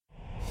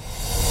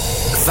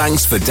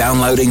Thanks for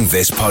downloading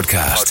this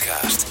podcast.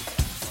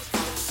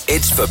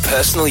 It's for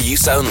personal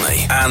use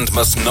only and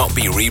must not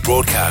be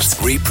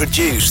rebroadcast,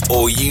 reproduced,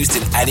 or used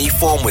in any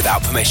form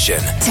without permission.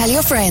 Tell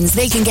your friends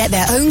they can get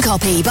their own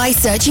copy by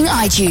searching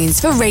iTunes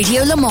for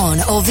Radio Le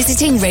Mans or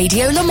visiting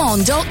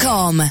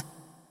radiolemans.com.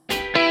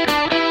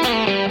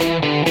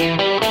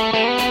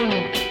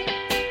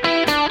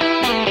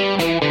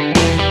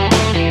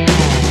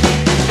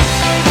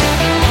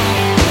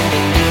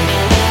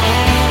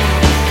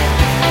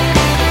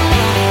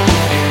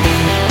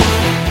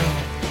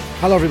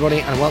 Hello everybody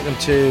and welcome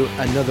to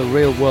another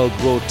real world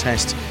road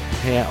test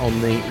here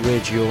on the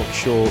Radio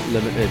Show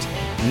Limited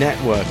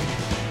network.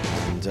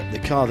 And the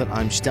car that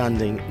I'm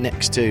standing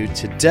next to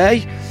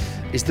today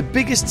is the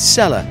biggest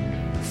seller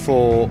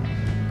for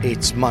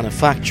its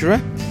manufacturer.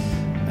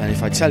 And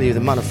if I tell you the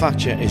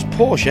manufacturer is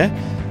Porsche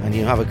and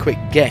you have a quick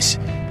guess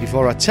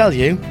before I tell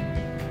you,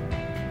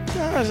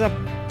 as I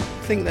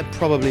think that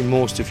probably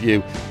most of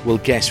you will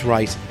guess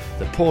right,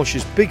 that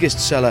Porsche's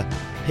biggest seller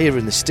here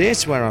in the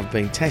States, where I've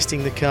been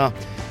testing the car,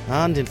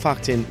 and in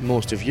fact in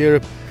most of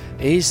Europe,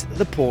 is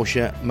the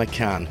Porsche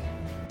Macan.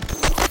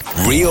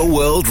 Real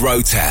world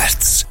road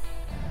tests.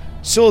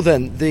 So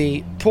then,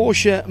 the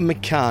Porsche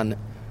Macan,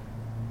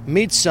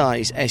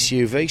 mid-size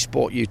SUV,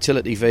 sport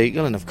utility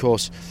vehicle, and of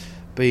course,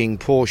 being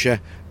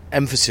Porsche,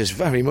 emphasis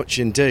very much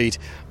indeed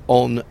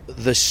on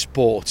the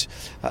sport.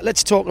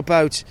 Let's talk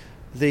about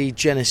the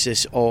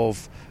genesis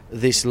of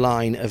this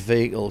line of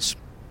vehicles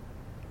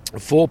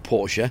for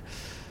Porsche.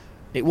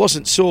 It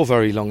wasn't so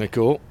very long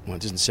ago, well,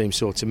 it doesn't seem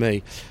so to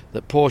me,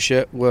 that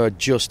Porsche were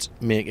just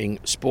making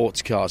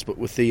sports cars. But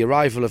with the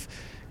arrival of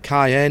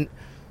Cayenne,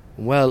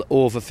 well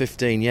over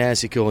 15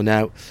 years ago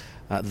now,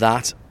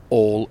 that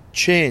all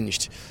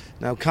changed.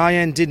 Now,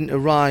 Cayenne didn't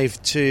arrive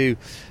to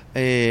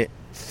a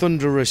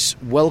thunderous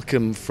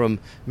welcome from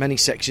many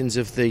sections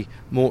of the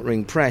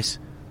motoring press,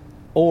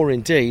 or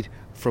indeed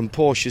from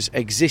Porsche's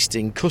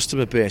existing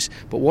customer base.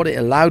 But what it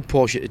allowed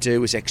Porsche to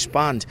do was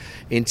expand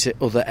into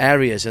other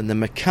areas, and the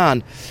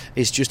Macan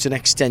is just an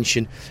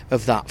extension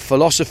of that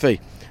philosophy.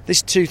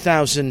 This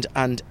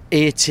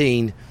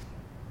 2018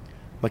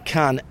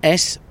 Macan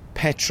S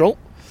Petrol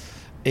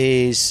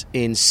is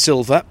in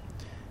silver,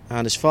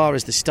 and as far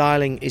as the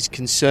styling is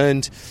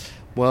concerned,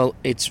 well,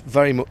 it's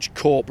very much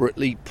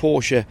corporately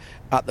Porsche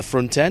at the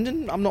front end,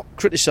 and I'm not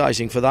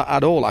criticising for that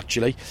at all,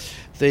 actually.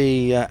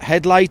 The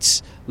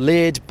headlights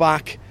laid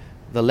back,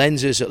 the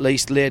lenses at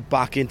least laid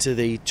back into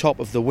the top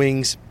of the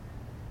wings,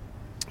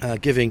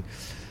 giving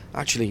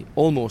actually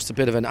almost a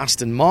bit of an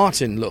Aston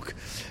Martin look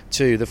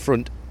to the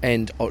front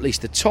end, or at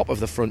least the top of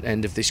the front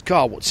end of this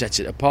car. What sets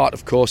it apart,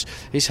 of course,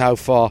 is how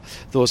far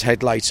those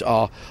headlights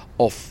are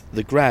off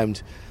the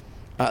ground.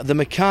 The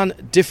Macan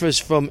differs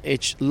from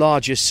its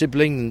larger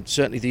sibling, and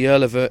certainly the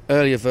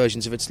earlier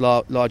versions of its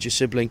larger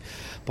sibling,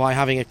 by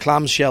having a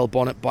clamshell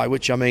bonnet, by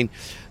which I mean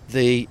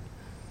the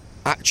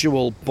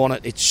actual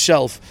bonnet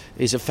itself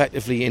is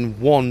effectively in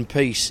one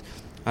piece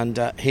and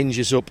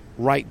hinges up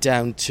right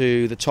down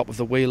to the top of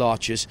the wheel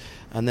arches,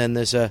 and then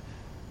there's a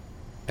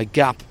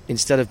gap.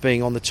 Instead of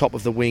being on the top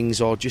of the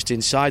wings or just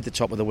inside the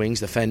top of the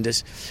wings, the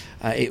fenders,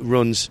 it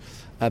runs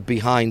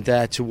behind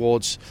there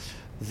towards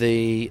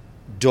the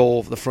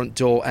door, the front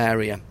door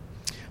area.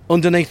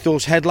 Underneath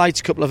those headlights,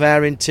 a couple of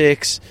air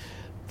intakes,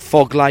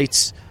 fog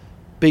lights,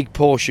 big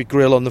Porsche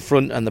grille on the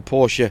front, and the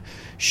Porsche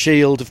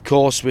shield, of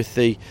course, with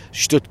the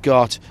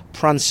Stuttgart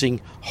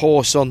prancing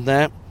horse on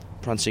there.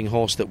 Prancing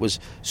horse that was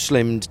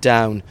slimmed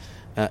down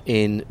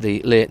in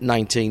the late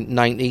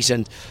 1990s,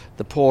 and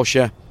the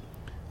Porsche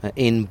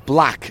in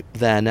black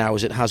there now,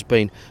 as it has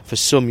been for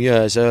some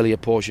years. Earlier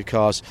Porsche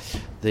cars,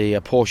 the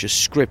Porsche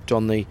script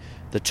on the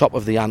top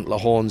of the antler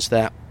horns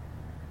there,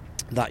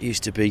 that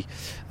used to be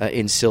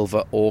in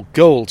silver or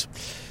gold.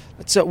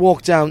 Let's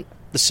walk down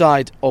the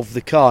side of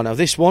the car. Now,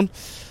 this one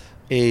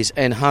is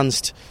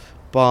enhanced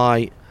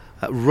by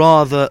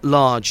rather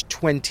large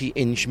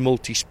 20-inch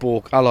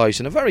multi-spoke alloys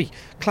and a very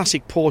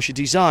classic Porsche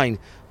design,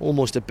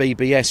 almost a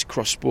BBS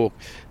cross-spoke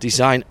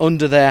design.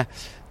 Under there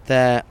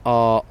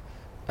are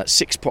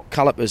 6-pot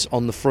calipers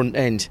on the front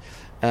end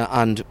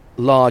and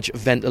large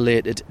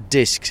ventilated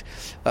discs,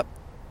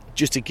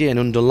 just again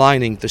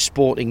underlining the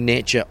sporting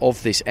nature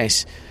of this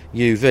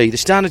SUV. The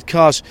standard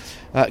cars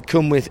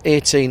come with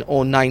 18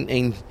 or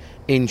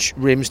 19-inch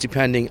rims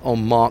depending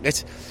on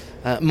market.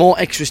 More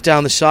extras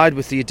down the side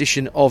with the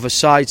addition of a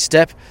side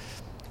step,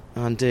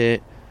 and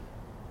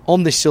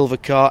on this silver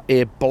car,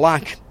 a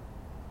black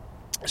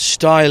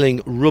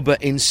styling rubber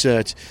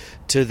insert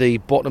to the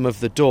bottom of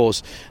the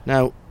doors.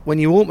 Now, when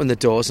you open the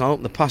doors, and I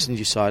open the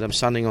passenger side, I'm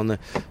standing on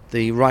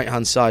the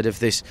right-hand side of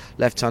this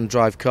left-hand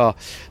drive car,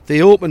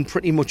 they open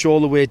pretty much all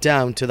the way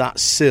down to that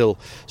sill,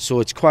 so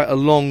it's quite a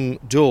long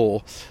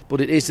door,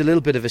 but it is a little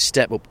bit of a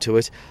step up to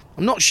it.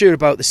 I'm not sure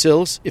about the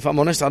sills, if I'm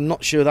honest. I'm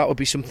not sure that would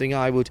be something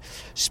I would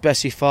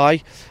specify.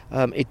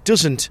 It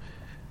doesn't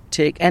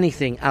take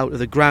anything out of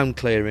the ground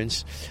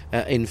clearance,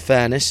 in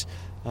fairness.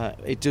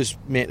 It does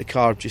make the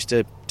car just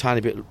a tiny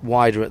bit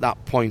wider at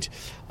that point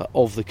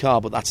of the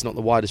car, but that's not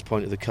the widest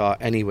point of the car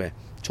anyway.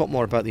 Talk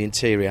more about the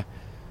interior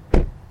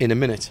in a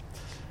minute.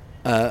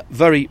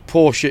 Very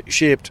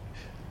Porsche-shaped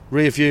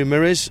rear view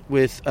mirrors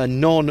with a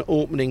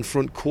non-opening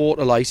front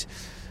quarter light.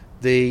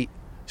 The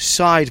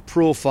side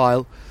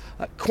profile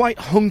quite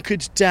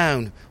hunkered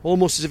down,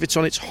 almost as if it's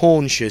on its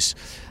haunches,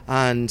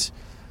 and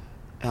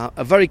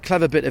a very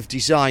clever bit of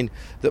design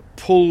that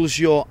pulls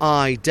your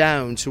eye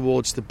down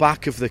towards the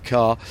back of the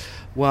car,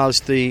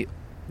 whilst the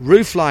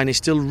roofline is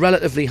still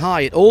relatively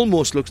high. It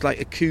almost looks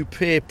like a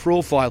coupe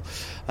profile,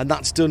 and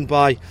that's done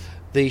by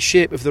the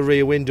shape of the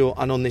rear window.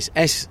 And on this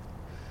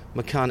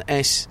Macan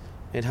S,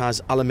 it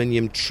has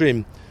aluminium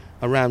trim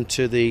around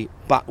to the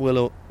back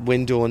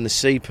window and the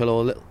C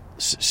pillar.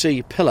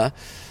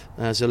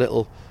 There's a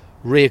little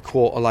rear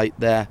quarter light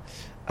there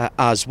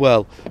as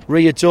well.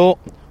 Rear door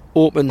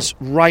opens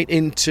right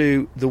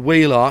into the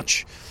wheel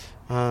arch,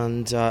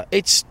 and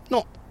it's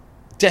not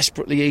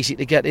desperately easy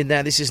to get in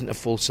there. This isn't a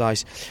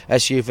full-size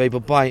SUV,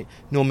 but by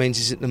no means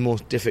is it the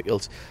most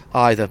difficult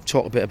either.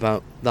 Talk a bit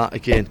about that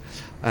again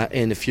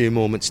in a few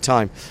moments'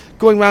 time.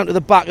 Going round to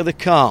the back of the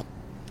car,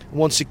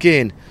 once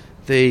again,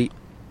 the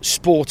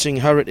sporting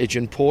heritage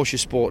and Porsche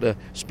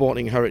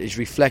sporting heritage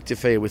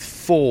reflective here, with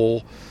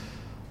 4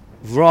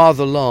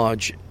 rather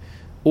large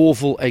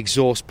oval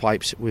exhaust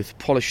pipes with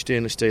polished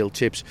stainless steel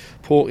tips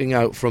poking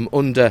out from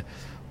under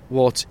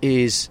what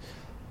is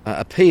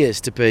appears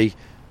to be,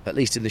 at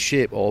least in the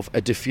shape of,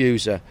 a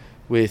diffuser,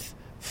 with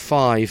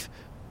 5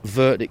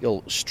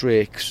 vertical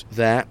streaks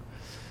there.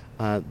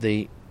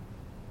 The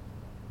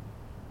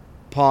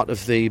part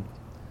of the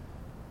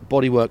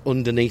bodywork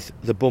underneath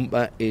the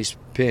bumper is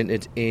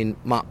painted in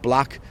matte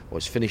black, or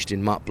is finished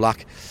in matte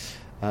black.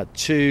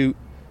 2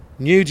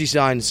 new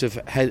designs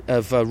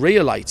of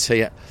rear lights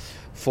here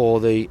for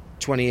the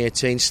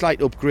 2018, slight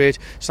upgrade,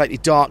 slightly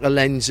darker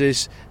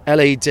lenses,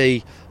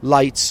 LED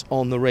lights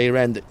on the rear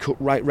end that cut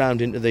right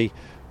round into the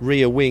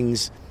rear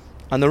wings,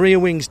 and the rear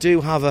wings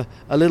do have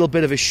a little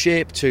bit of a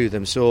shape to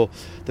them, so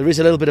there is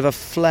a little bit of a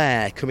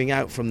flare coming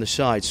out from the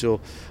side, so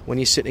when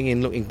you're sitting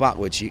in looking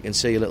backwards you can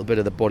see a little bit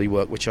of the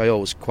bodywork, which I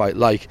always quite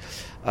like.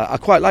 I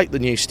quite like the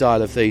new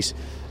style of these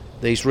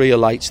rear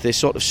lights. They're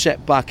sort of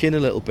set back in a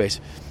little bit,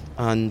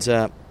 and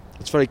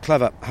it's very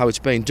clever how it's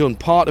been done.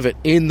 Part of it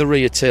in the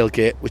rear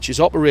tailgate, which is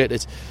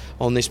operated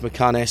on this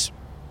Macan S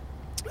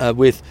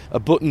with a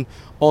button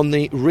on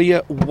the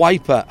rear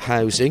wiper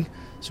housing.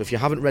 So if you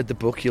haven't read the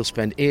book, you'll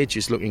spend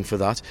ages looking for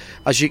that.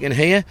 As you can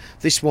hear,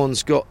 this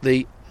one's got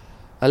the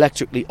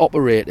electrically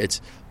operated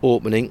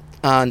opening,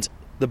 and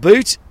the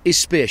boot is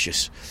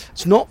spacious.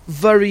 It's not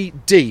very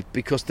deep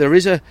because there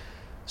is a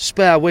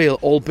spare wheel,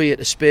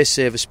 albeit a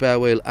space-saver spare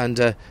wheel, and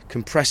a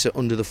compressor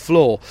under the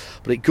floor,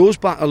 but it goes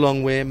back a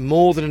long way,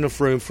 more than enough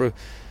room for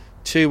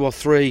 2 or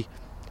 3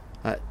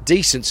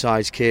 decent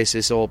sized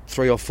cases, or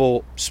 3 or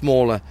 4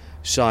 smaller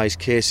sized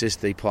cases.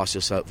 The parcel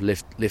self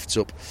lifts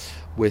up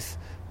with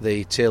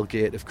the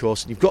tailgate, of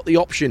course, and you've got the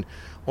option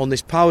on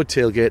this powered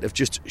tailgate of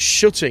just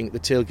shutting the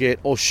tailgate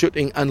or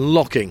shutting and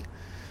locking.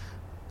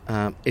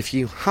 If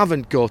you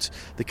haven't got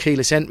the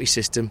keyless entry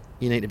system,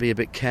 you need to be a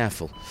bit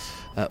careful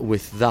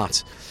with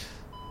that.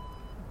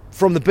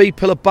 From the B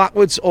pillar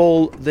backwards,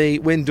 all the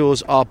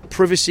windows are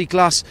privacy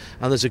glass,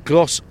 and there's a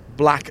gloss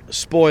black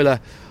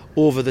spoiler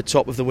over the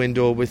top of the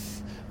window,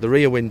 with the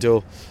rear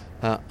window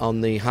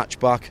on the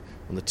hatchback,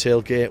 on the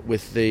tailgate,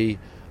 with the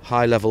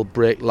high level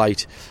brake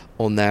light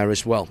on there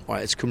as well. All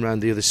right, let's come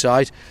round the other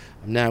side.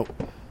 I'm now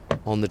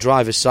on the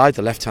driver's side,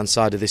 the left hand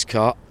side of this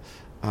car,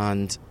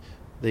 and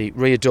the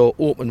rear door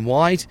open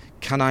wide.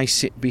 Can I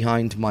sit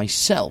behind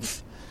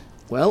myself?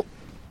 Well,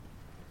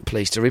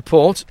 pleased to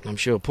report, I'm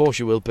sure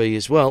Porsche will be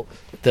as well,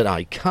 that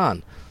I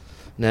can.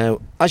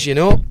 Now, as you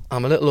know,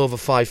 I'm a little over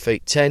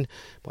 5'10",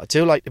 but I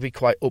do like to be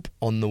quite up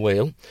on the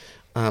wheel.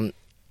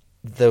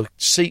 The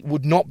seat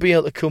would not be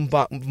able to come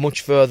back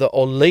much further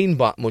or lean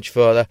back much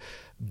further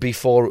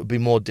before it would be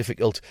more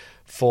difficult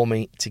for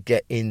me to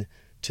get into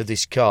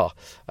this car.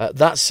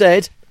 That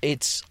said,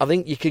 I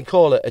think you can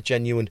call it a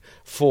genuine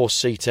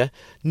 4-seater,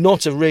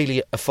 not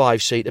really a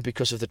 5-seater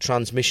because of the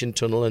transmission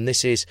tunnel, and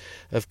this is,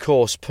 of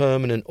course,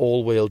 permanent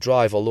all-wheel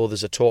drive, although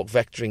there's a torque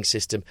vectoring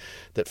system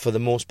that for the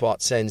most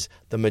part sends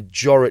the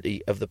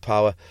majority of the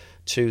power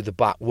to the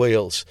back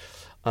wheels.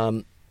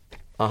 I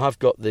have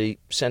got the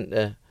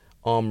centre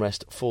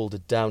armrest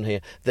folded down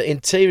here. The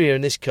interior in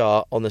this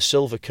car, on the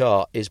silver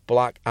car, is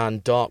black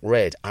and dark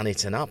red, and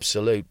it's an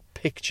absolute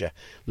picture.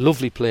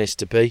 Lovely place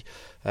to be.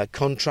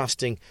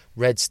 Contrasting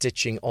red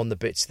stitching on the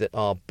bits that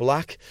are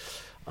black,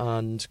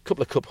 and a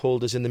couple of cup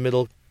holders in the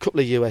middle,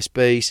 couple of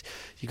USBs.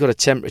 You've got a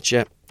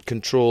temperature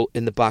control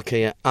in the back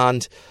here,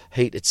 and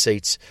heated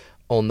seats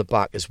on the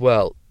back as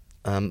well.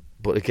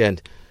 But again,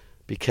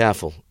 be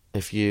careful.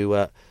 If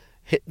you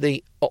hit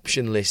the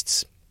option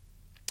lists,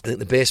 I think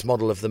the base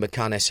model of the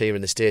Macan S here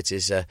in the States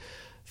is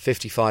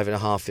 $55,500,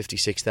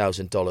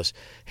 $56,000.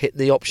 Hit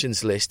the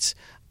options lists,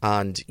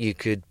 and you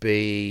could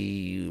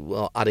be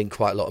adding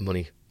quite a lot of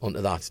money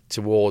onto that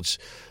towards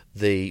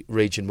the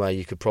region where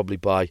you could probably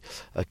buy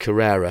a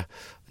Carrera.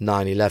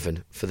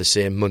 911 for the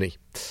same money.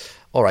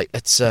 All right,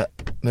 let's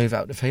move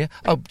out of here.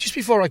 Oh, just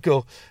before I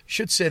go,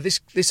 should say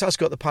this has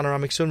got the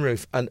panoramic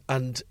sunroof,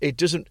 and it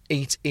doesn't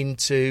eat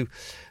into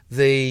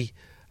the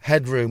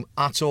headroom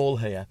at all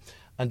here.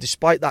 And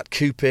despite that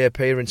coupe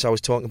appearance I was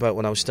talking about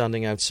when I was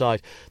standing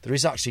outside, there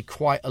is actually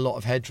quite a lot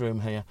of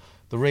headroom here.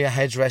 The rear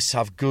headrests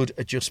have good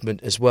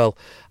adjustment as well,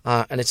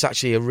 and it's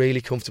actually a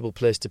really comfortable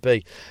place to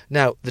be.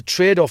 Now, the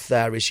trade-off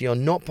there is you're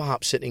not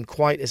perhaps sitting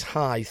quite as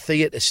high,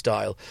 theatre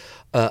style,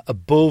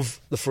 above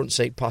the front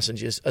seat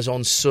passengers as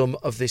on some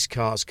of this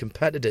car's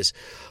competitors.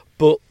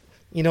 But,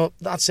 you know,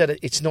 that said,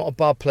 it's not a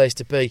bad place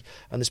to be,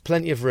 and there's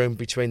plenty of room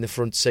between the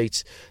front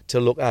seats to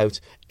look out.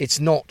 It's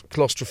not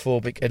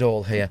claustrophobic at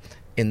all here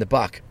in the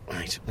back.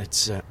 Right,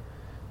 let's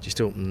just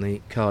open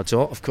the car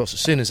door. Of course, as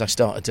soon as I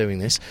started doing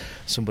this,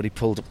 somebody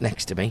pulled up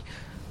next to me,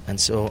 and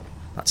so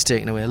that's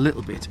taken away a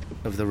little bit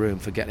of the room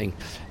for getting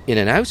in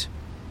and out.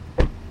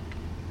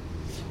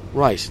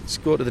 Right, let's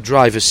go to the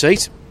driver's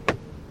seat.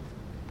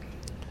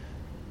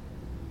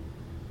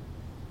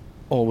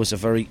 Always a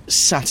very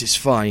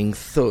satisfying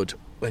thud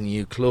when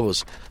you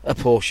close a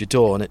Porsche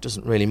door, and it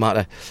doesn't really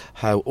matter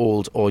how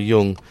old or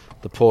young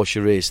the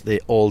Porsche is, they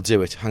all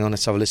do it. Hang on,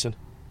 let's have a listen.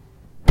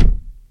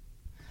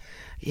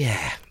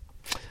 Yeah,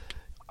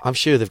 I'm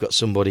sure they've got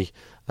somebody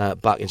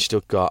back in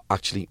Stuttgart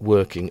actually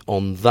working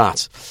on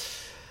that.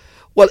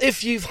 Well,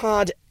 if you've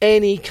had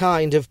any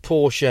kind of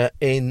Porsche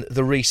in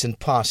the recent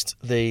past,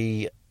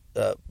 the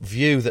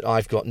view that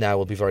I've got now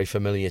will be very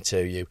familiar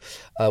to you.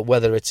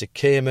 Whether it's a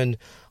Cayman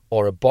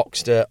or a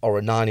Boxster or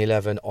a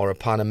 911 or a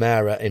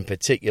Panamera in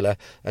particular,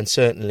 and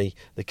certainly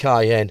the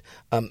Cayenne,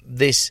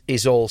 this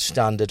is all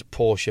standard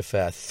Porsche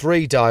fare.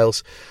 3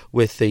 dials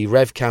with the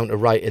rev counter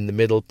right in the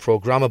middle,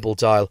 programmable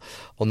dial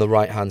on the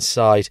right hand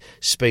side,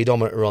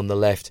 speedometer on the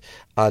left,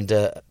 and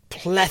a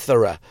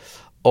plethora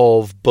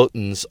of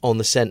buttons on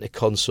the centre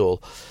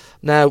console.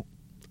 Now,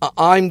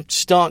 I'm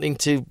starting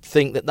to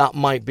think that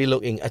might be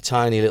looking a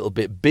tiny little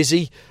bit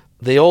busy.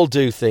 They all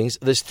do things.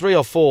 There's 3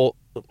 or 4,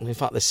 in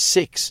fact there's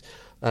 6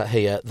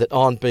 here that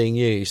aren't being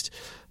used.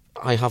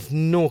 I have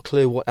no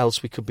clue what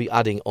else we could be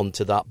adding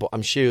onto that, but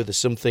I'm sure there's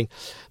something.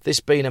 This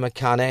being a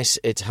Macan S,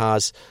 it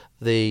has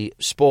the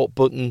sport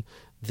button,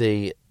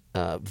 the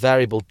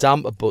variable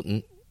damper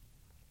button.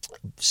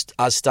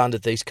 As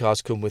standard, these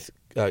cars come with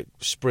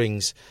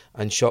springs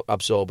and shock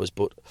absorbers,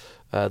 but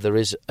there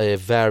is a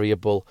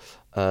variable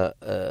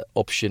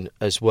option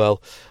as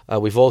well.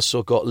 We've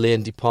also got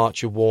lane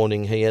departure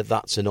warning here,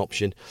 that's an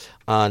option,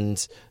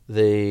 and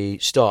the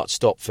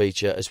start-stop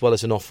feature, as well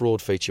as an off-road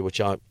feature,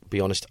 which I'll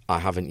be honest, I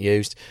haven't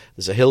used.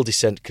 There's a hill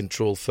descent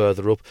control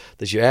further up.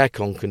 There's your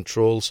aircon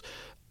controls,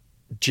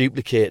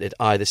 duplicated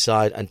either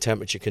side, and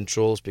temperature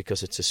controls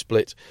because it's a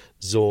split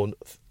zone.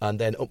 And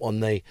then up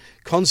on the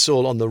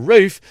console on the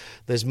roof,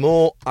 there's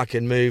more. I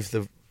can move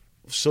the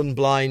sun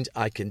blind,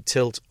 I can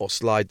tilt or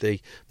slide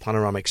the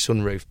panoramic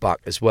sunroof back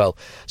as well.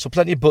 So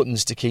plenty of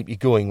buttons to keep you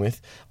going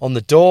with. On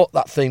the door,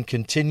 that theme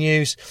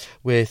continues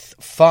with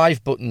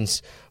 5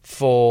 buttons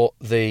for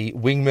the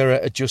wing mirror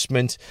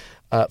adjustment,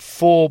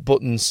 4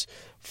 buttons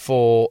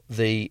for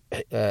the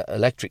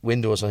electric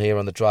windows on here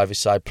on the driver's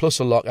side, plus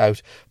a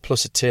lockout,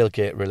 plus a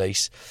tailgate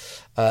release.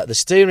 The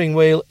steering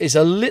wheel is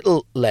a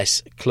little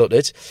less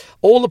cluttered.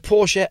 All the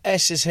Porsche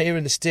S's here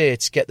in the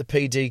States get the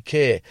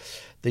PDK.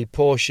 The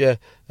Porsche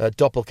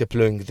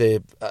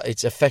Doppelkupplung,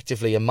 it's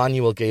effectively a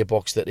manual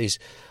gearbox that is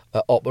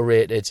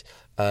operated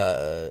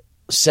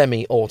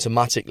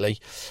semi-automatically,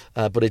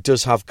 but it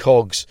does have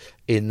cogs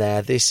in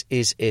there. This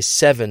is a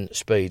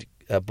 7-speed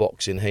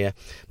box in here.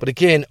 But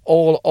again,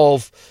 all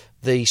of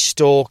the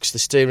stalks, the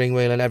steering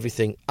wheel and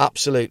everything,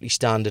 absolutely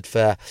standard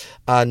fare.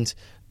 And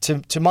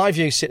to my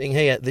view, sitting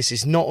here, this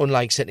is not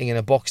unlike sitting in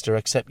a Boxster,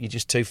 except you're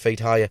just 2 feet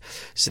higher,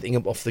 sitting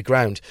up off the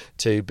ground,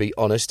 to be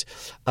honest.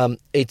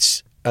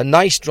 It's a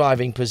nice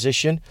driving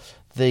position.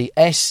 The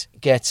S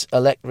gets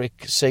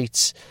electric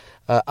seats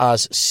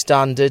as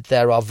standard.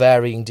 There are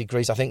varying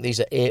degrees. I think these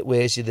are 8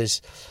 ways.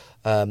 There's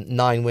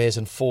 9 ways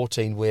and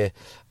 14-way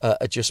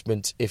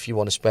adjustment if you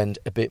want to spend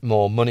a bit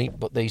more money.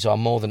 But these are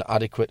more than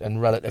adequate and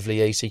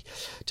relatively easy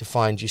to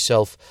find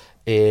yourself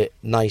a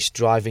nice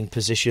driving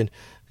position.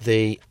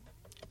 The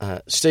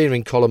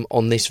steering column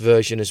on this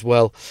version as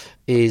well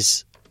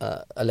is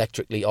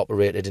electrically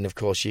operated, and of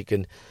course you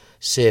can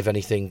save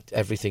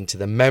everything to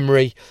the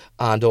memory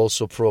and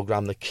also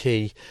program the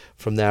key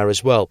from there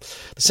as well.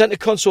 The centre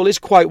console is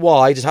quite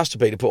wide. It has to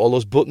be to put all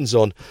those buttons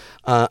on.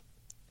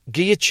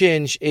 Gear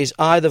change is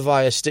either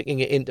via sticking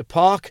it into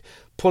park,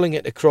 pulling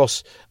it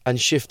across and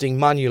shifting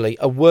manually.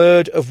 A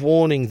word of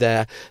warning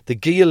there, the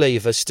gear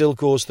lever still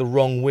goes the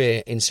wrong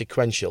way in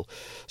sequential.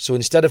 So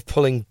instead of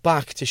pulling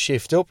back to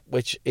shift up,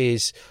 which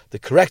is the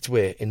correct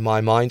way in my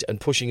mind,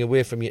 and pushing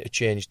away from you to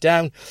change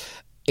down,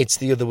 it's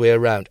the other way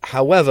around.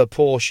 However,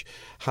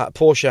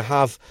 Porsche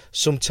have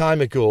some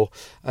time ago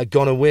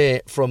gone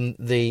away from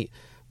the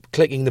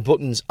clicking the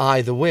buttons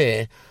either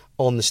way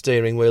on the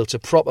steering wheel to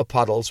proper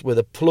paddles with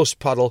a plus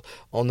paddle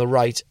on the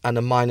right and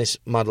a minus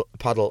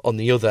paddle on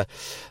the other,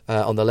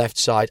 on the left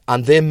side.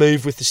 And they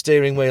move with the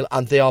steering wheel,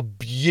 and they are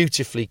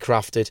beautifully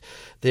crafted.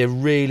 They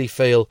really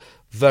feel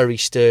very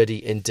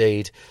sturdy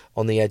indeed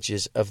on the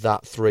edges of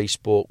that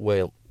 3-spoke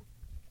wheel.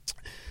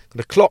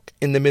 Got a clock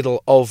in the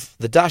middle of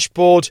the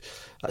dashboard,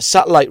 a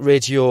satellite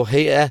radio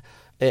here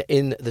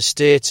in the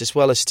States, as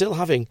well as still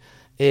having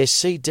a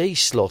CD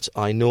slot,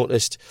 I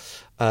noticed.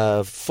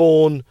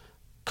 Phone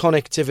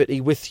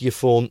connectivity with your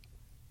phone.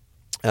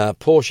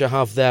 Porsche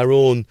have their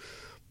own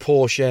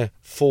Porsche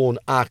phone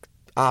app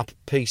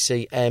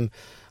PCM,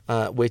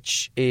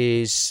 which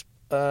is,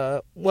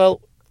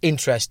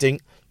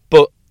 interesting,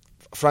 but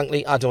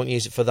frankly, I don't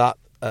use it for that.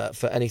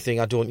 For anything.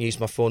 I don't use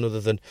my phone other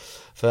than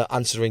for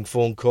answering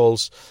phone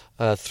calls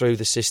through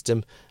the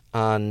system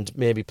and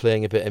maybe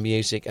playing a bit of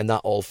music, and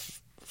that all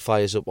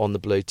fires up on the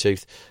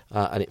Bluetooth,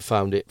 and it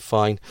found it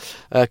fine.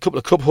 A couple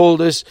of cup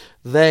holders,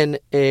 then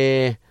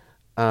a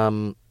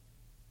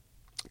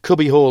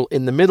cubby hole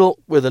in the middle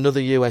with another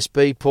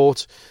USB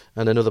port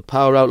and another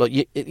power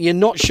outlet. You're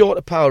not short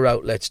of power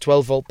outlets,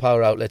 12-volt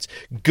power outlets.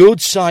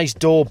 Good-sized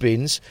door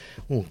bins.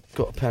 Ooh,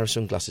 got a pair of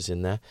sunglasses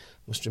in there.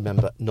 Must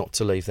remember not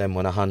to leave them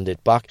when I hand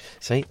it back.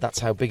 See, that's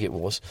how big it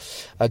was.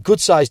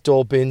 Good-sized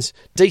door bins,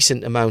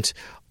 decent amount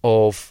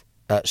of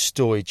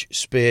storage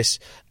space,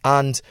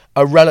 and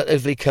a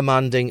relatively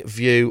commanding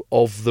view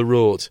of the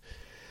road.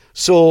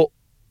 So,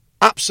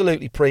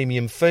 absolutely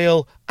premium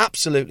feel,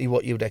 absolutely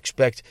what you would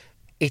expect.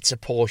 It's a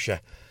Porsche.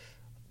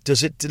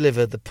 Does it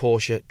deliver the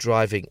Porsche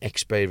driving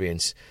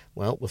experience?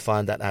 Well, we'll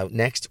find that out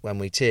next when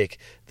we take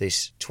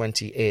this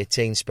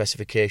 2018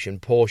 specification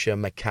Porsche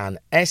Macan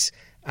S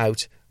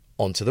out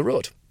onto the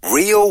road.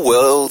 Real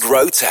world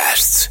road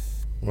tests.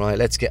 Right,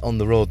 let's get on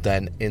the road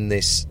then in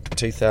this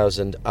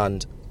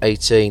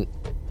 2018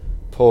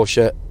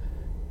 Porsche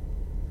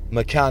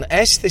Macan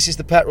S. This is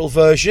the petrol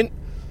version,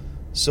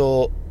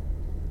 so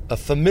a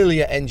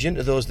familiar engine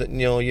to those that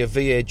know your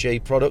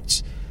VAG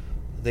products.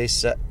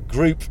 This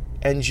group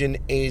engine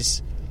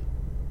is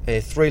a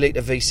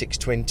 3-litre V6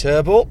 twin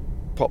turbo.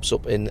 Pops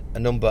up in a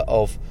number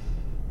of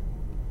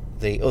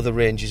the other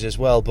ranges as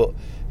well, but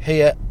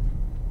here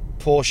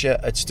Porsche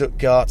at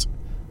Stuttgart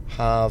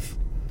have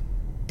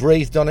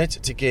breathed on it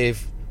to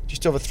give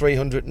just over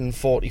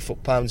 340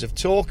 foot-pounds of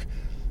torque,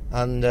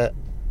 and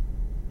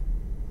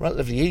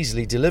relatively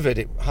easily delivered,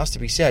 it has to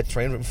be said,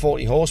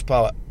 340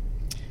 horsepower.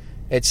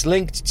 It's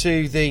linked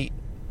to the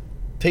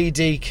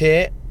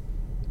PDK,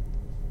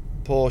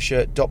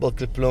 Porsche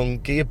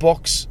Doppelkupplung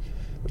gearbox,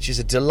 which is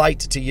a delight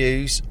to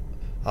use,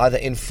 either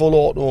in full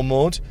auto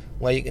mode,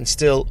 where you can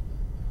still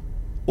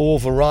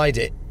override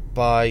it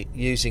by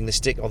using the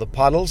stick or the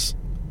paddles,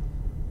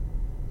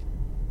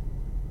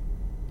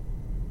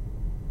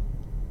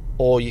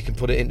 or you can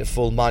put it into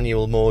full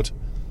manual mode,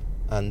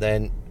 and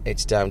then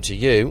it's down to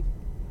you.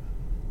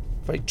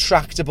 Very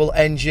tractable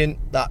engine.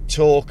 That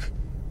torque,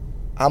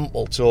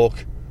 ample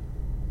torque,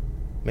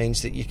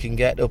 means that you can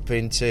get up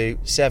into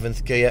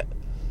 7th gear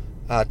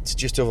at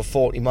just over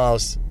 40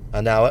 miles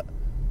an hour.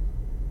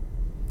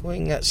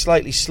 Going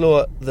slightly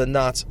slower than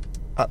that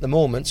at the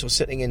moment, so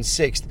sitting in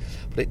 6th,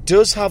 but it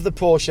does have the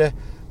Porsche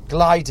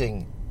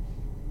gliding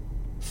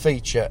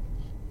feature,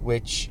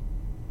 which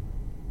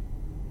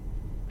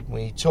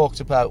we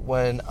talked about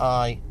when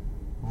I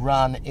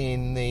ran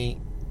in the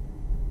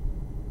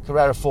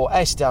Carrera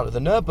 4S down to the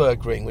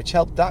Nürburgring, which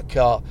helped that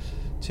car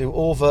to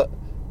over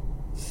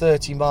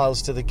 30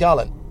 miles to the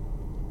gallon.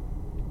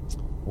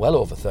 Well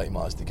over 30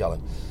 miles to the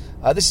gallon.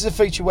 This is a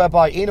feature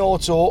whereby in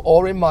auto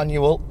or in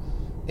manual,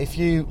 if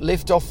you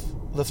lift off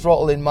the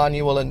throttle in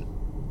manual and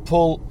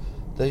pull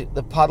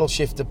the paddle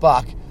shifter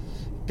back,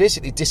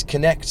 basically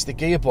disconnects the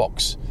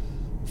gearbox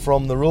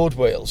from the road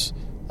wheels,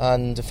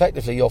 and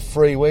effectively you're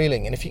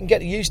freewheeling. And if you can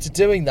get used to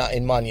doing that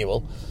in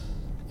manual,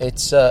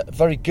 it's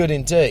very good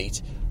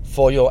indeed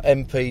for your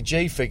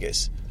MPG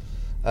figures.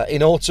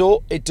 In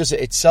auto, it does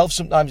it itself.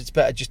 Sometimes it's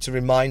better just to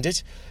remind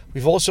it.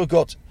 We've also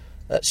got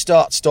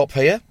start-stop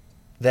here.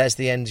 There's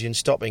the engine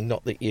stopping.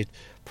 Not that you'd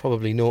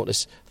probably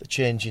notice the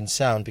change in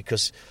sound,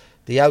 because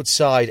the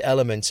outside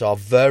elements are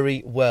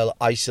very well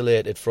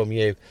isolated from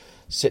you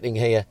sitting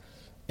here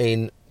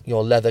in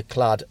your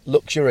leather-clad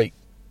luxury.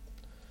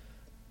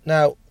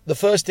 Now, the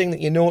first thing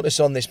that you notice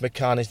on this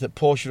Macan is that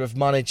Porsche have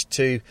managed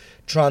to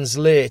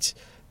translate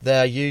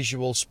their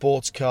usual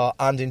sports car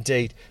and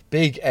indeed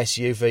big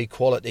SUV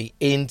quality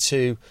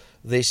into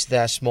this,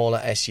 their smaller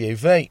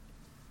SUV.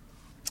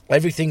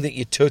 Everything that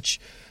you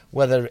touch,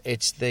 whether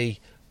it's the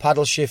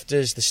paddle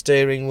shifters, the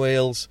steering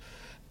wheels,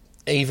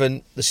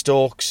 even the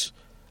stalks,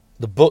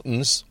 the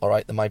buttons,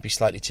 alright, there might be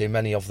slightly too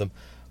many of them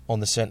on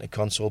the centre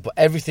console, but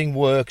everything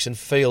works and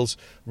feels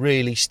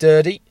really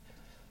sturdy.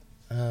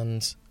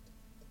 And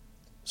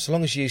so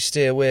long as you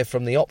stay away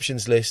from the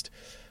options list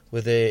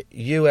with a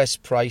US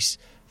price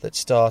that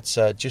starts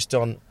just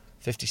on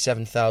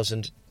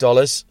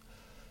 $57,000,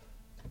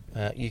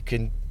 you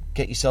can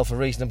get yourself a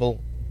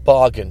reasonable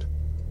bargain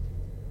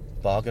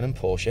and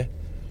Porsche.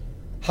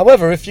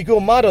 However, if you go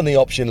mad on the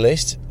option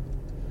list,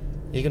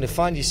 you're going to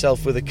find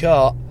yourself with a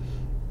car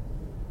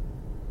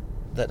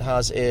that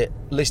has a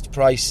list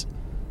price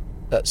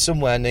that's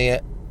somewhere near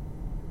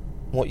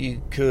what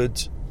you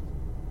could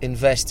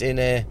invest in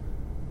a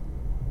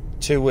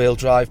two-wheel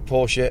drive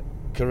Porsche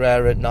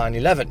Carrera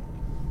 911.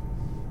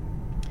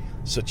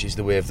 Such is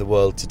the way of the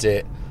world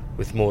today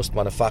with most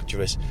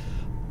manufacturers.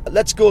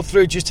 Let's go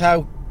through just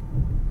how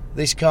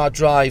this car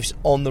drives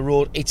on the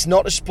road. It's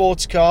not a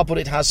sports car, but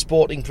it has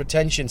sporting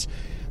pretensions.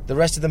 The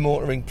rest of the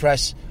motoring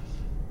press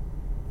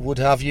would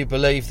have you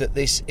believe that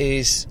this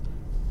is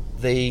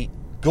the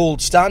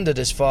gold standard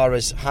as far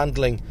as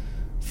handling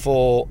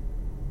for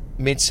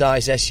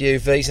mid-size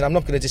SUVs, and I'm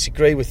not going to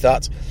disagree with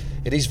that.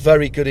 It is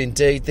very good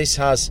indeed. This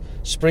has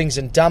springs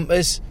and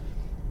dampers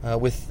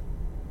with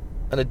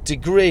a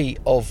degree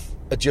of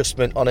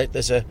adjustment on it.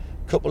 There's a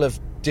couple of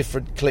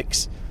different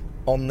clicks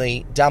on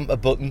the damper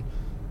button.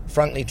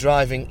 Frankly,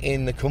 driving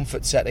in the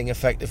comfort setting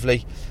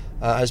effectively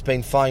has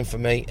been fine for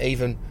me,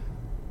 even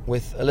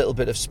with a little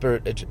bit of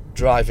spirited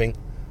driving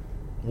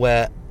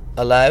where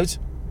allowed.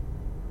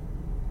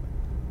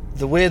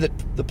 The way that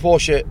the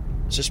Porsche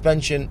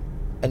suspension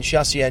and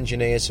chassis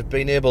engineers have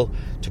been able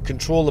to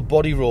control the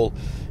body roll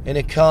in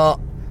a car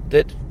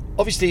that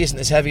obviously isn't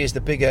as heavy as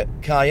the bigger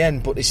Cayenne,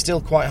 but is still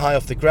quite high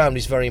off the ground,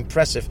 is very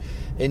impressive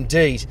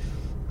indeed.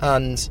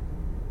 And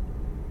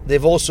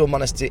they've also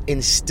managed to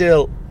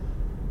instill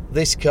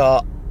this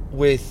car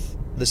with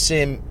the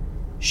same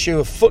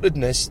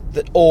sure-footedness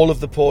that all of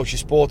the Porsche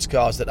sports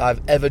cars that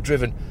I've ever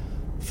driven,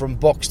 from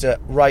Boxster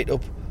right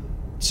up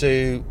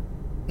to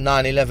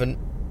 911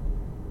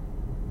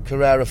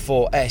 Carrera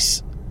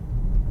 4S,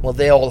 well,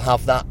 they all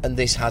have that, and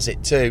this has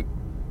it too.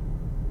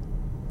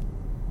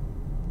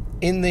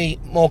 In the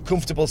more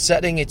comfortable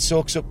setting, it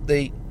soaks up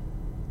the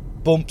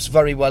bumps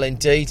very well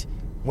indeed.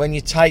 When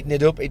you tighten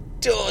it up,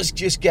 it does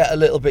just get a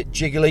little bit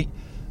jiggly,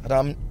 and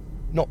I'm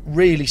not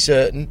really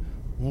certain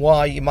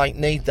why you might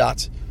need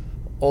that,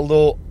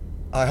 although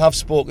I have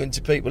spoken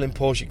to people in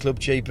Porsche Club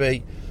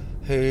GB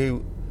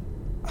who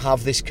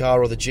have this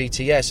car or the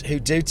GTS who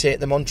do take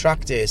them on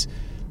track days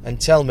and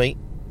tell me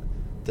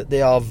that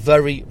they are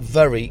very,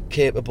 very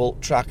capable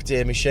track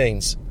day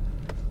machines,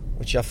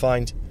 which I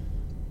find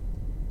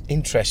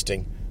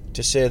interesting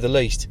to say the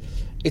least.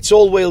 It's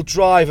all-wheel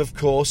drive, of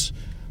course,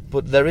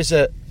 but there is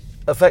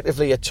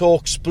effectively a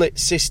torque split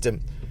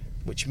system,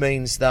 which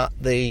means that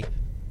the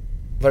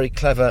very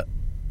clever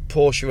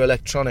Porsche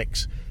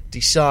electronics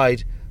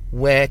decide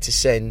where to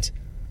send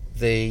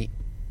the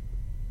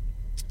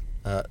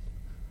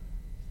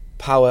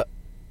power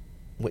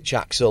which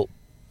axle,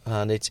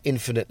 and it's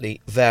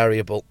infinitely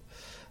variable.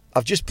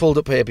 I've just pulled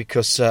up here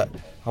because I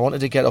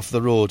wanted to get off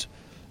the road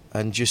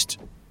and just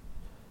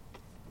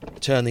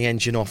turn the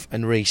engine off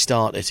and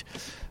restart it,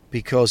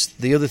 because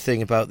the other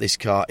thing about this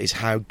car is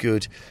how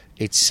good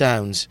it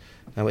sounds.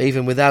 Now,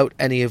 even without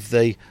any of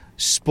the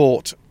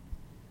sport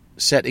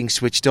settings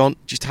switched on,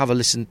 just have a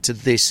listen to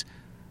this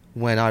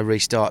when I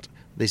restart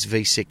this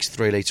V6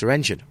 3-litre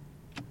engine.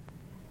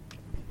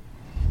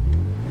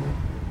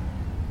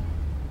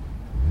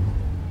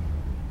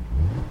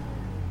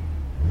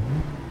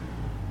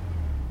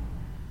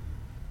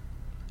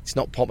 It's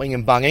not popping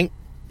and banging,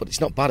 but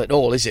it's not bad at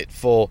all, is it,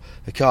 for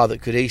a car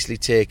that could easily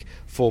take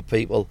 4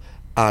 people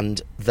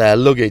and their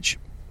luggage.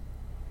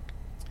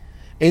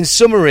 In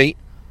summary,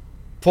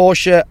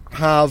 Porsche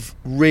have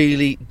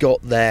really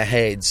got their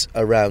heads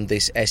around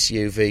this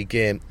SUV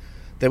game.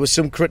 There was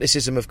some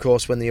criticism, of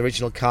course, when the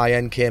original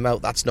Cayenne came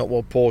out. That's not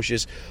what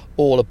Porsche's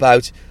all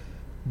about.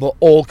 But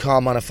all car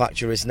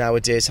manufacturers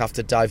nowadays have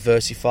to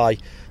diversify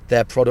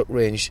their product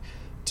range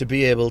to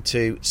be able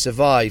to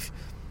survive.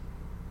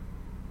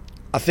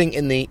 I think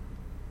in the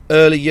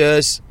early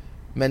years,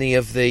 many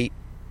of the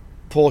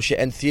Porsche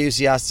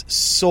enthusiasts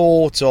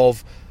sort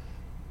of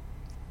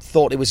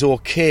thought it was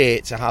okay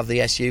to have the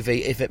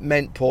SUV if it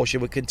meant Porsche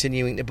were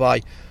continuing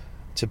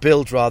to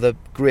build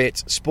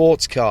great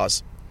sports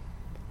cars.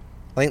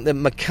 I think the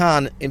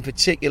Macan in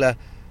particular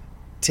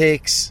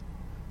takes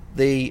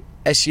the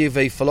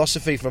SUV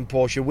philosophy from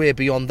Porsche way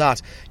beyond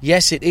that.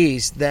 Yes, it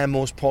is their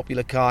most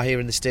popular car here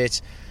in the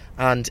States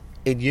and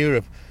in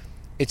Europe.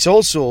 It's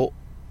also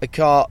a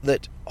car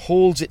that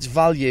holds its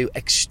value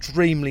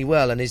extremely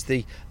well and is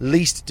the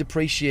least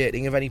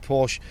depreciating of any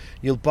Porsche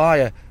you'll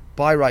buy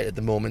right at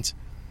the moment.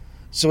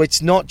 So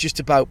it's not just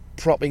about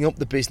propping up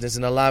the business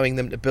and allowing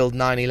them to build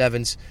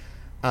 911s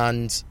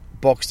and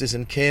Boxsters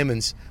and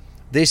Caymans.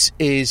 This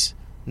is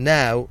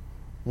now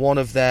one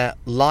of their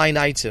line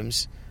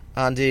items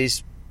and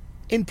is,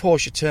 in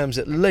Porsche terms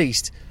at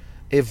least,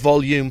 a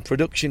volume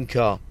production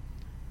car.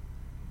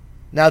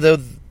 Now, there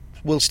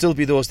will still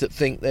be those that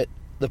think that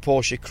the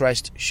Porsche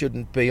crest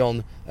shouldn't be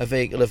on a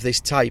vehicle of this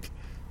type.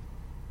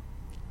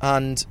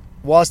 And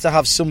whilst I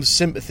have some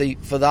sympathy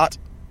for that,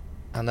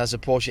 and as a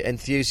Porsche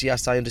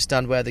enthusiast I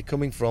understand where they're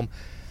coming from,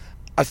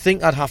 I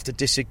think I'd have to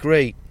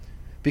disagree,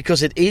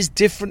 because it is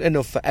different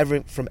enough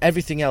from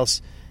everything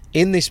else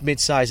in this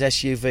mid-size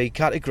SUV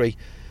category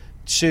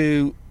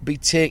to be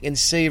taken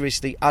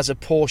seriously as a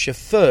Porsche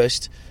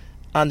first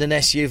and an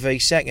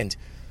SUV second.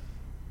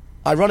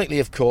 Ironically,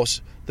 of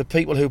course, the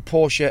people who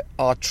Porsche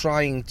are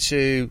trying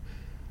to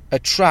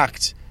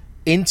attract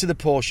into the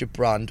Porsche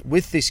brand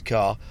with this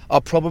car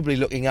are probably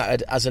looking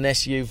at it as an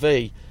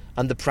SUV,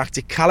 and the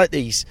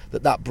practicalities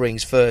that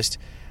brings first,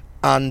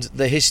 and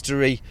the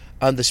history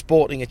and the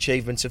sporting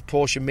achievements of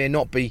Porsche may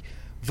not be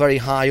very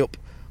high up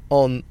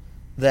on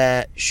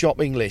their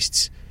shopping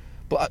lists.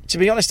 But to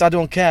be honest, I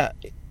don't care.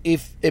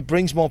 If it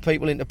brings more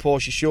people into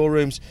Porsche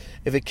showrooms,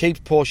 if it keeps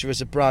Porsche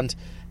as a brand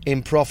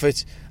in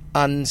profit,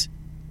 and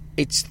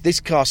this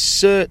car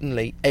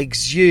certainly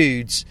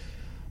exudes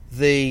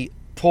the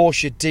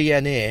Porsche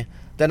DNA,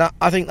 then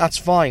I think that's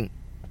fine.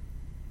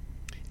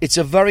 It's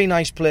a very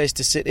nice place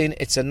to sit in.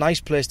 It's a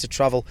nice place to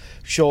travel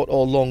short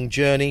or long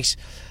journeys.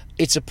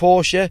 It's a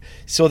Porsche,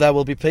 so there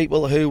will be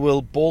people who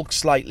will balk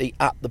slightly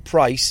at the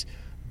price,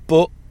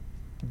 but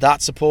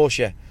that's a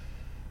Porsche.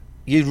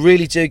 You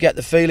really do get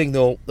the feeling,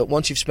 though, that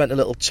once you've spent a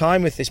little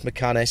time with this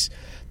Macan S,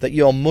 that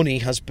your money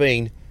has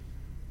been,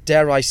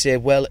 dare I say,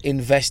 well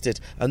invested.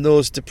 And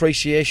those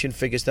depreciation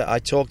figures that I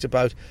talked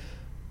about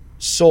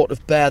sort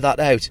of bear that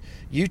out.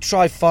 You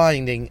try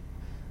finding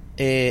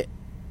a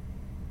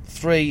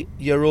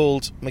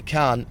 3-year-old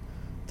Macan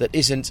that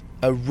isn't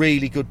a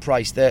really good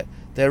price.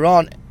 There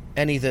aren't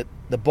any that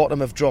the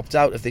bottom have dropped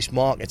out of this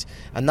market,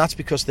 and that's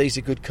because these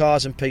are good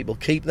cars and people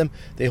keep them,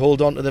 they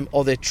hold on to them,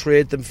 or they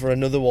trade them for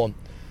another one.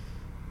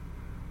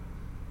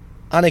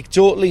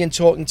 Anecdotally, in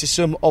talking to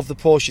some of the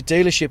Porsche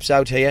dealerships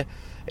out here,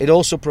 it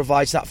also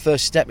provides that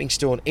first stepping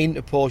stone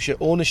into Porsche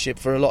ownership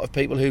for a lot of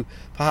people who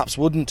perhaps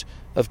wouldn't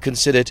have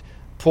considered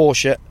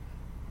Porsche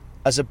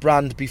as a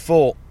brand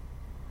before.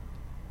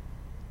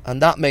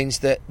 And that means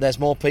that there's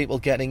more people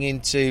getting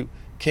into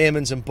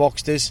Caymans and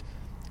Boxsters.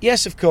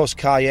 Yes, of course,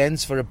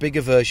 Cayennes for a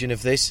bigger version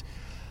of this,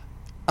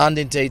 and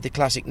indeed the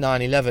classic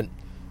 911,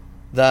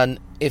 than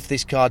if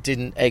this car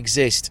didn't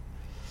exist.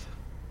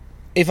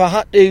 If I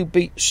had to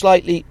be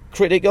slightly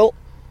critical,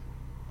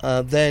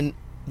 then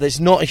there's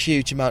not a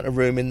huge amount of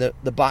room in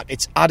the back.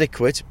 It's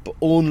adequate, but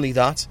only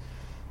that.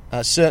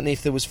 Certainly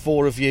if there was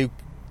 4 of you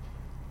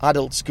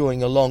adults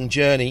going a long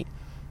journey,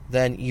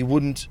 then you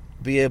wouldn't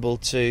be able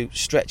to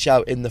stretch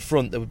out in the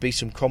front. There would be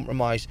some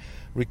compromise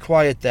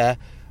required there.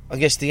 I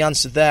guess the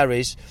answer there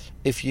is,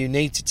 if you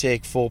need to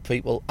take 4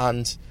 people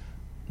and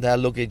their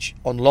luggage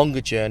on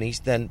longer journeys,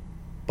 then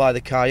buy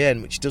the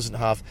Cayenne, which doesn't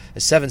have a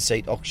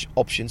 7-seat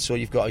option, so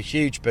you've got a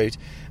huge boot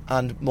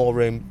and more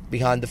room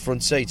behind the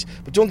front seats.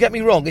 But don't get me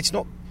wrong, it's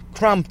not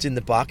cramped in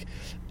the back.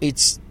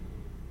 It's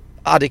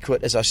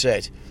adequate, as I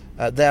said.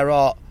 There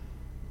are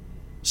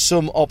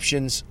some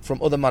options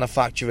from other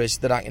manufacturers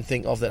that I can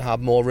think of that have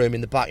more room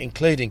in the back,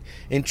 including,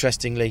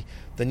 interestingly,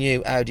 the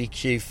new Audi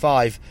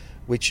Q5,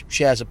 which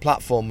shares a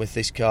platform with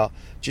this car.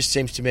 Just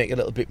seems to make a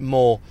little bit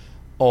more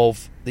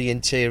of the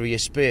interior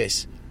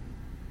space.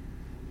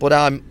 But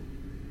I'm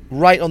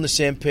right on the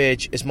same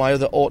page as my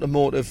other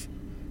automotive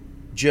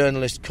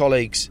journalist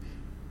colleagues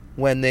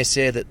when they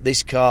say that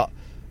this car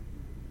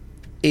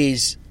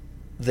is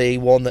the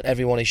one that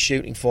everyone is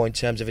shooting for in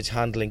terms of its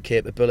handling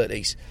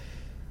capabilities.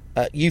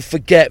 You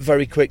forget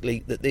very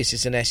quickly that this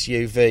is an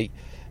SUV.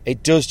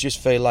 It does just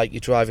feel like you're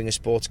driving a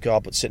sports car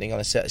but sitting on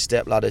a set of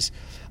step ladders,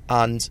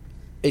 and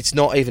it's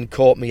not even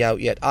caught me out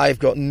yet. I've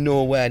got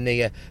nowhere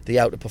near the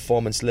outer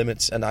performance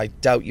limits, and I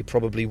doubt you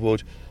probably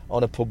would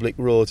on a public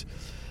road.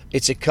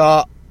 It's a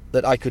car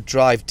that I could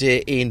drive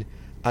day in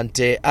and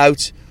day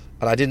out,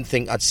 and I didn't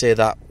think I'd say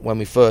that when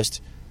we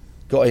first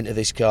got into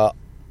this car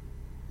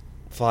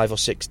 5 or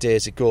 6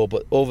 days ago,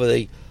 but over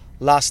the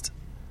last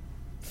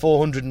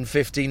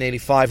 450, nearly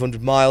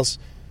 500 miles,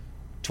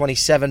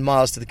 27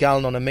 miles to the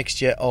gallon on a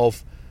mixture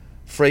of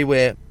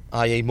freeway,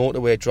 i.e.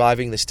 motorway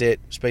driving, the state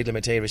speed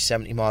limit here is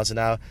 70 miles an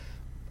hour,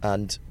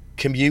 and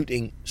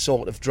commuting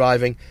sort of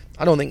driving,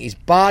 I don't think it's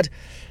bad.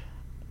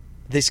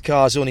 This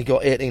car's only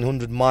got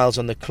 1,800 miles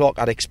on the clock.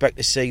 I'd expect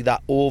to see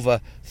that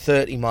over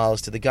 30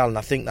 miles to the gallon.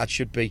 I think that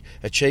should be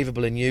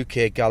achievable in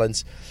UK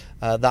gallons.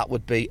 That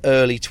would be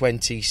early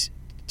 20s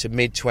to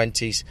mid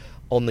 20s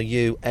on the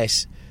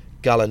US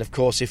gallon. Of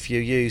course, if you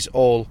use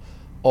all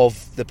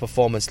of the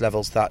performance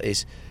levels, that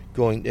is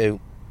going to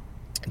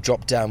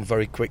drop down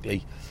very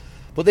quickly.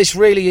 But this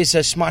really is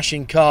a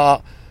smashing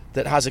car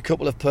that has a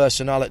couple of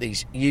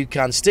personalities. You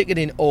can stick it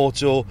in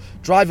auto,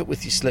 drive it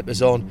with your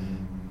slippers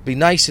on, be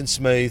nice and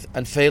smooth,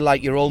 and feel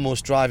like you're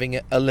almost driving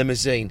a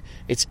limousine.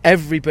 It's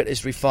every bit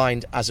as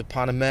refined as a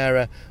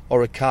Panamera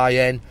or a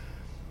Cayenne.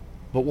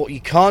 But what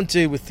you can't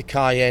do with the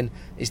Cayenne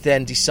is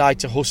then decide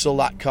to hustle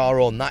that car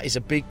on. That is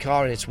a big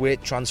car, and its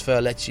weight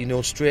transfer lets you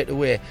know straight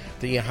away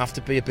that you have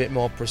to be a bit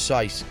more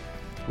precise.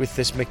 With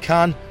this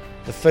Macan,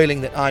 the feeling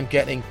that I'm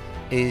getting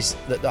is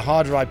that the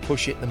harder I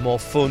push it, the more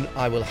fun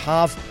I will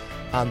have,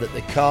 and that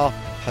the car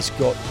has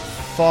got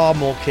far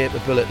more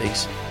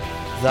capabilities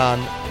than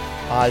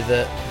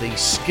either the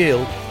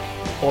skill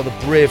or the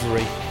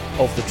bravery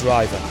of the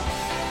driver.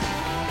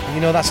 And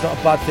you know, that's not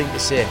a bad thing to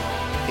say.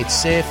 It's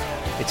safe,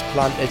 it's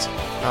planted,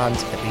 and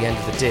at the end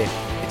of the day,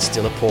 it's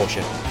still a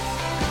Porsche.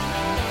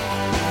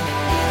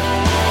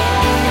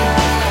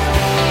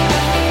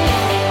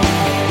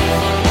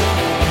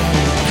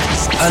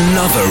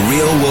 another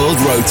real-world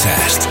road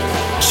test.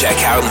 Check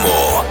out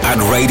more at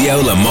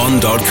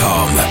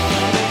radiolemans.com.